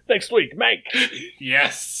 Next week, Mank.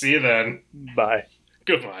 Yes, see you then. Bye.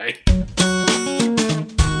 Goodbye.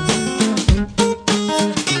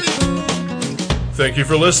 Thank you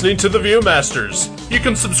for listening to The Viewmasters. You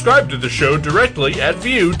can subscribe to the show directly at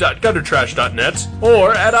view.guttertrash.net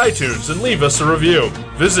or at iTunes and leave us a review.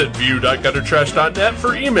 Visit view.guttertrash.net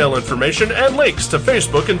for email information and links to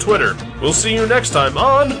Facebook and Twitter. We'll see you next time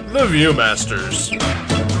on The Viewmasters.